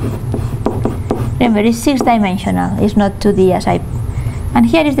 Remember, it's 6-dimensional. It's not 2D as I. And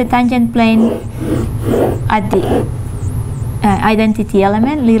here is the tangent plane at the identity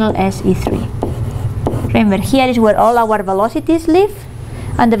element, little SE3. Remember, here is where all our velocities live,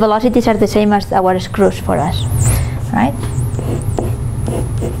 and the velocities are the same as our screws for us, right?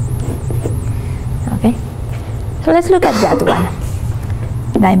 Okay. So let's look at that one.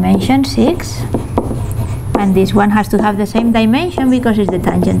 Dimension 6, and this one has to have the same dimension because it's the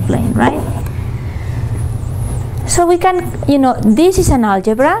tangent plane, right? So we can, you know, this is an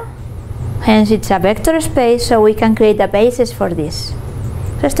algebra, hence it's a vector space, so we can create a basis for this.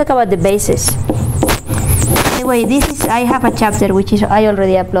 Let's talk about the basis. Anyway, this is, I have a chapter which is I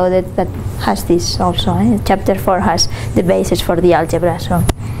already uploaded that has this also. Chapter 4 has the basis for the algebra. So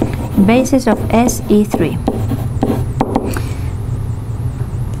basis of SE3.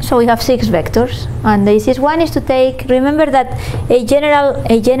 So we have 6 vectors, and the easiest one is to take, remember that a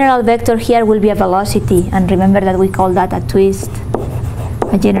general vector here will be a velocity, and remember that we call that a twist.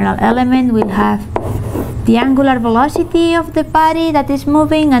 A general element will have the angular velocity of the body that is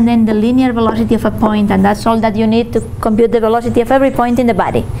moving, and then the linear velocity of a point, and that's all that you need to compute the velocity of every point in the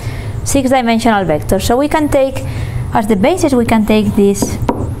body. 6-dimensional vector. So we can take, as the basis, we can take this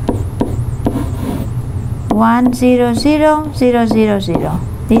 1, 0, 0, 0, 0, 0.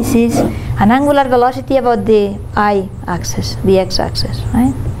 This is an angular velocity about the y-axis, the x-axis,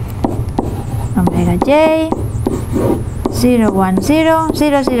 right? Omega j, 0, 1, 0,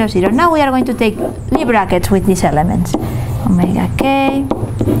 0, 0, 0. Now we are going to take Lie brackets with these elements. Omega k,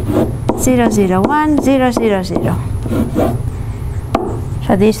 0, 0, 1, 0, 0, 0.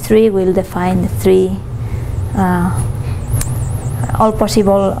 So these 3 will define the 3 all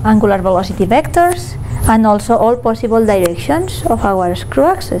possible angular velocity vectors, and also all possible directions of our screw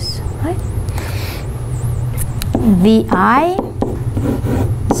axis, right? Vi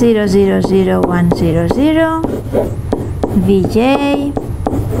 0, 0, 0, 1, 0, 0, Vj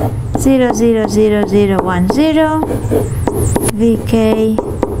 0, 0, 0, 0, 1, 0, Vk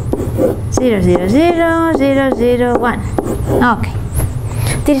 0, 0, 0, 0, 0, 1. Okay,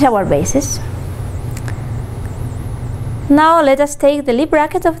 this is our basis. Now let us take the Lie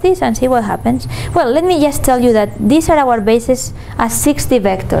bracket of this and see what happens. Well, let me just tell you that these are our bases as 60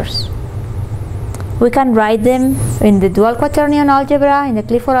 vectors. We can write them in the dual quaternion algebra, in the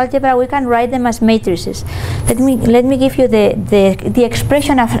Clifford algebra. We can write them as matrices. Let me give you the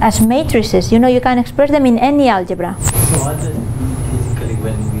expression as matrices. You know, you can express them in any algebra. So what basically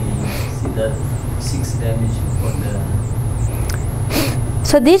when we see that 6 dimension for the.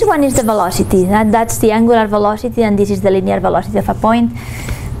 So this one is the velocity. That's the angular velocity, and this is the linear velocity of a point.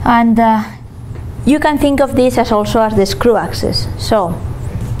 And you can think of this as also as the screw axis. So,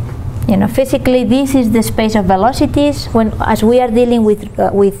 you know, physically this is the space of velocities. As we are dealing with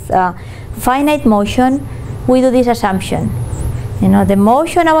finite motion, we do this assumption. the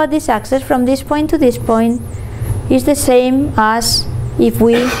motion about this axis from this point to this point is the same as if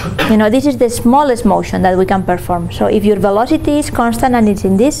we, this is the smallest motion that we can perform. So if your velocity is constant and it's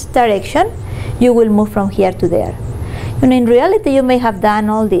in this direction, you will move from here to there. In reality, you may have done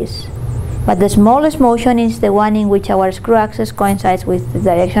all this, but the smallest motion is the one in which our screw axis coincides with the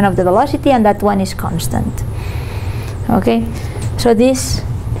direction of the velocity, and that one is constant. Okay, so this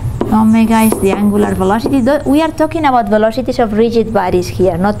omega is the angular velocity. We are talking about velocities of rigid bodies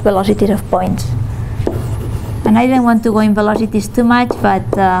here, not velocities of points. And I don't want to go in velocities too much, but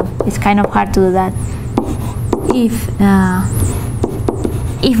it's kind of hard to do that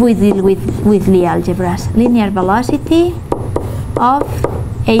if we deal with Lie algebras. Linear velocity of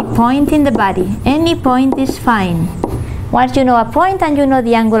a point in the body. Any point is fine. Once you know a point and you know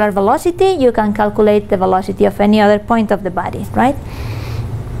the angular velocity, you can calculate the velocity of any other point of the body, right?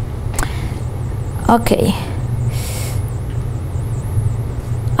 Okay.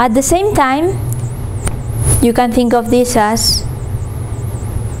 At the same time, you can think of this as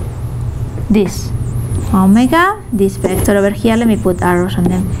this. Omega, this vector over here, let me put arrows on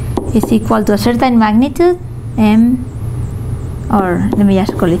them, is equal to a certain magnitude, m, or let me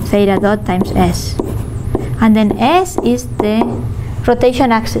just call it theta dot times s. And then s is the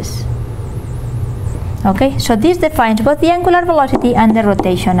rotation axis. Okay, so this defines both the angular velocity and the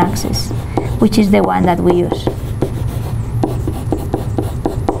rotation axis, which is the one that we use.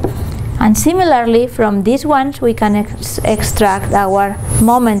 And similarly, from these ones, we can extract our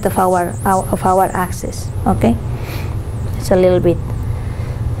moment of our axis. Okay, it's a little bit.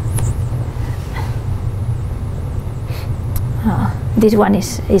 This one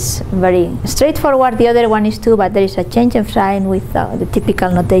is very straightforward. The other one is too, but there is a change of sign with the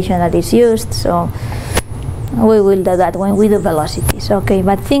typical notation that is used. So we will do that when we do velocities. Okay,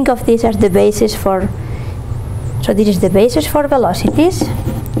 but think of this as the basis for. So this is the basis for velocities.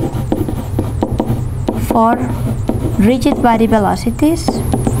 For rigid body velocities,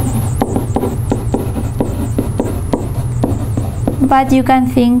 but you can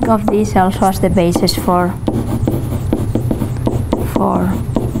think of this also as the basis for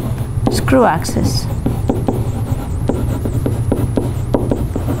screw axis.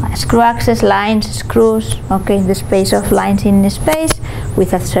 Screw axis, lines, screws, okay, the space of lines in space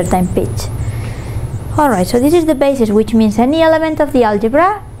with a certain pitch. Alright, so this is the basis, which means any element of the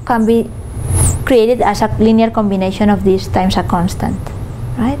algebra can be created as a linear combination of these times a constant,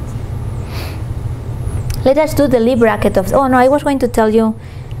 right? Let us do the Lie bracket of, oh no, I was going to tell you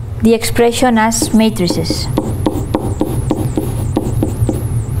the expression as matrices.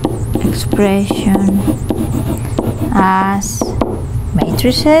 Expression as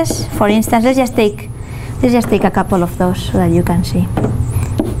matrices. For instance, let's just take a couple of those so that you can see.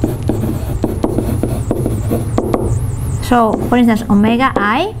 So, for instance, omega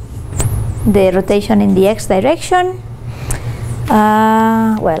I, the rotation in the x direction.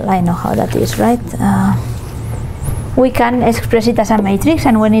 Well, I know how that is, right? We can express it as a matrix,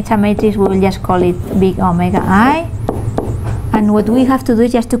 and when it's a matrix, we will just call it big omega I. And what we have to do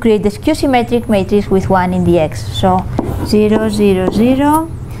is just to create the skew-symmetric matrix with 1 in the x. So 0, 0, 0,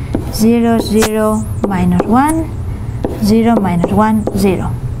 0, 0, minus 1, 0, minus 1,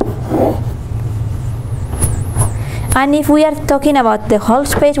 0. And if we are talking about the whole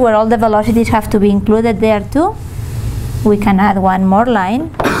space where all the velocities have to be included there too, we can add one more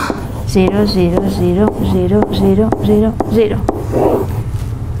line, 0, 0, 0, 0, 0, 0, 0.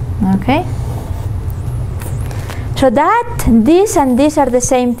 Okay? So that, this and this are the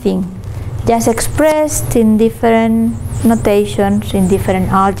same thing, just expressed in different notations, in different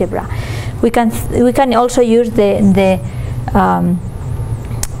algebra. We can also use the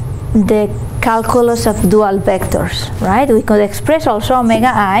calculus of dual vectors, right? We could express also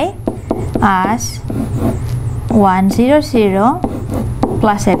omega I as 1, 0, 0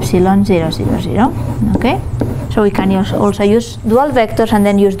 plus epsilon 0, 0, 0. Okay? So we can also use dual vectors and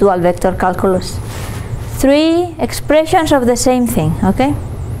then use dual vector calculus. 3 expressions of the same thing, okay?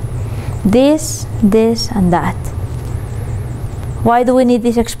 This, this, and that. Why do we need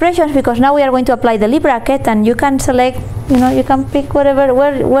these expressions? Because now we are going to apply the Lie bracket, and you can select, you can pick whatever,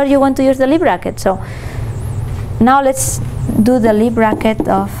 where you want to use the Lie bracket. So now let's do the Lie bracket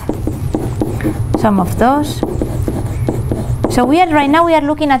of some of those. So right now we are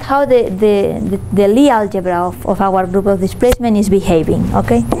looking at how the Lie algebra of our group of displacement is behaving,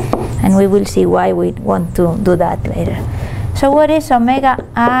 okay? And we will see why we want to do that later. So what is omega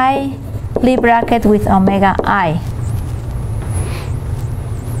I Lie bracket with omega I?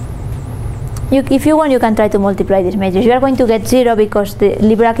 If you want, you can try to multiply this matrix. You are going to get 0 because the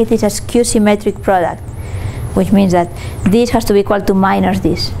Lie bracket is a skew-symmetric product. which means that this has to be equal to minus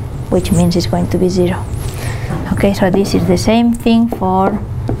this, which means it's going to be 0. Okay, so this is the same thing for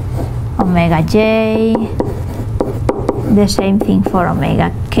omega j, the same thing for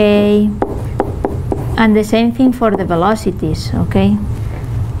omega k, and the same thing for the velocities, okay,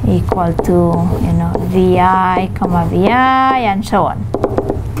 equal to, you know, vi comma vi and so on.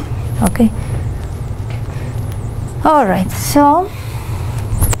 Okay, all right, so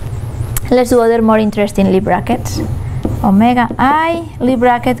let's do other more interesting Lie brackets. Omega I Lie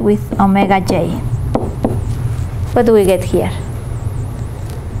bracket with omega j. What do we get here?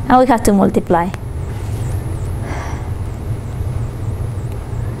 And we have to multiply.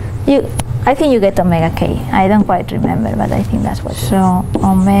 I think you get omega k. I don't quite remember, but I think that's what. So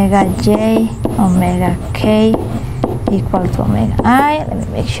omega j, omega k equal to omega I. Let me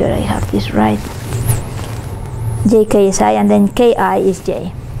make sure I have this right. Jk is I, and then ki is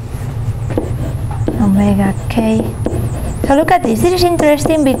j. Omega k. So look at this. This is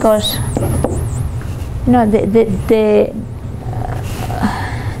interesting because, you know,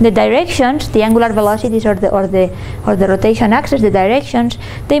 the directions, the angular velocities or the rotation axis, the directions,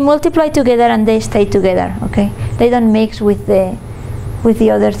 they multiply together and they stay together. Okay, they don't mix with the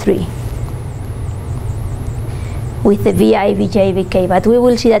other three, with the vi, vj, vk. But we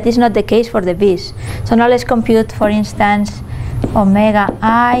will see that is not the case for the v's. So now let's compute, for instance, omega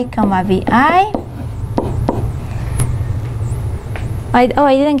I comma vi. I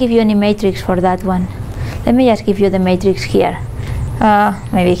didn't give you any matrix for that one. Let me just give you the matrix here.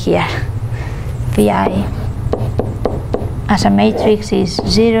 Maybe here. Vi as a matrix is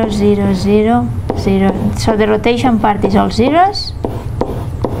 0, 0, 0, 0. So the rotation part is all zeros.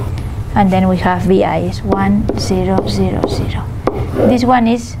 And then we have Vi is 1, 0, 0, 0. This one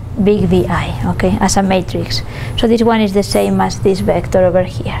is big Vi, okay, as a matrix. So this one is the same as this vector over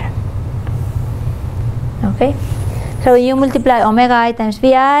here. Okay? So you multiply omega I times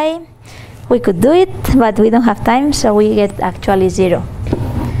Vi. We could do it, but we don't have time, so we get actually 0.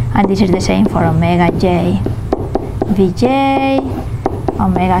 And this is the same for omega j, vj,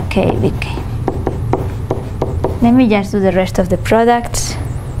 omega k, vk. Let me just do the rest of the products.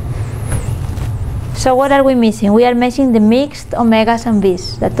 So what are we missing? We are missing the mixed omegas and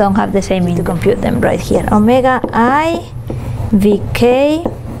v's that don't have the same to compute them right here. Omega I vk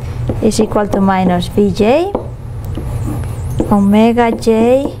is equal to minus vj, omega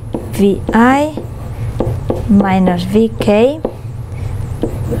j vi minus vk,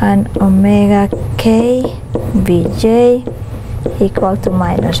 and omega k vj equal to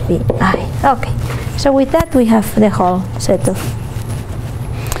minus vi. Okay, so with that we have the whole set of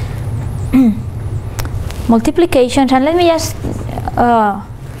multiplications. And let me just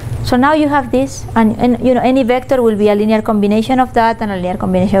so now you have this, and you know, any vector will be a linear combination of that and a linear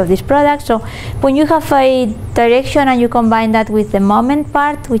combination of this product. So when you have a direction and you combine that with the moment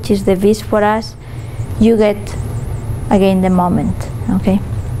part, which is the v's for us, you get again the moment. Okay,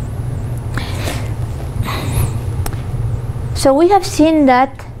 so we have seen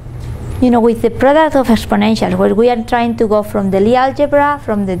that, you know, with the product of exponentials, where we are trying to go from the Lie algebra,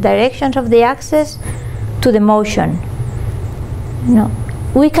 from the directions of the axis to the motion, you know,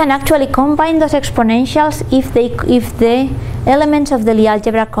 we can actually combine those exponentials if the elements of the Lie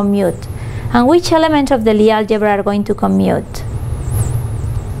algebra commute. And which elements of the Lie algebra are going to commute?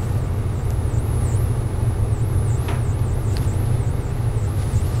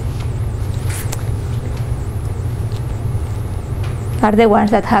 Are the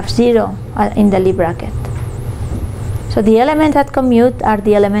ones that have 0 in the Lie bracket. So the elements that commute are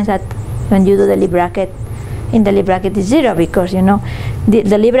the elements that, when you do the Lie bracket, in the Lie bracket is 0, because, you know,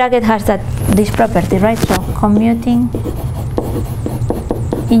 the Lie bracket has this property, right? So commuting,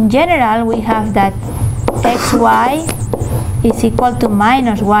 in general, we have that xy is equal to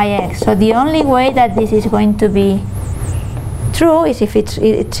minus yx. So the only way that this is going to be true is if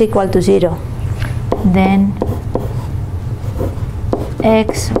it's equal to 0. Then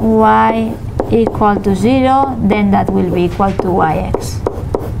xy equal to 0, then that will be equal to yx.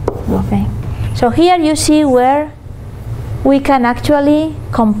 Okay, so here you see where we can actually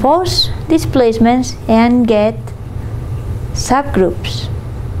compose displacements and get subgroups.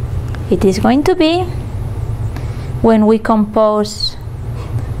 It is going to be when we compose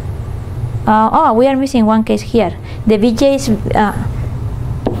we are missing one case here. The vj's,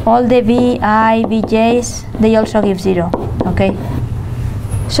 all the vi, vj's, they also give 0. Okay,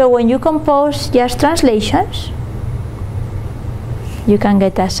 so when you compose just translations, you can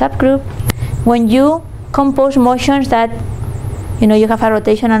get a subgroup. When you compose motions that, you know, you have a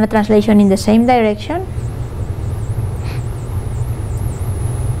rotation and a translation in the same direction.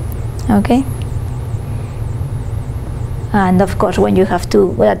 Okay, and of course when you have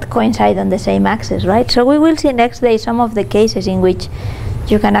two that coincide on the same axis, right? So we will see next day some of the cases in which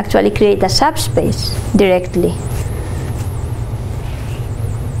you can actually create a subspace directly.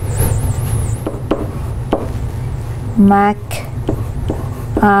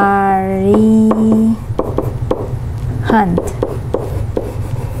 Hunt,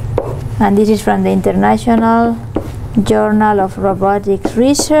 and this is from the International Journal of Robotics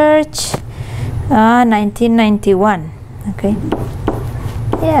Research, 1991. Okay,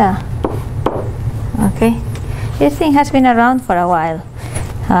 yeah, okay, this thing has been around for a while,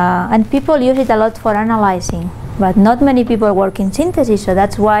 and people use it a lot for analyzing, but not many people work in synthesis, so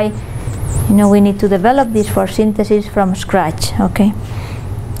that's why, you know, we need to develop this for synthesis from scratch. Okay,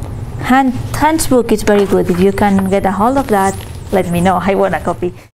 Hunt's book is very good. If you can get a hold of that, let me know. I want a copy.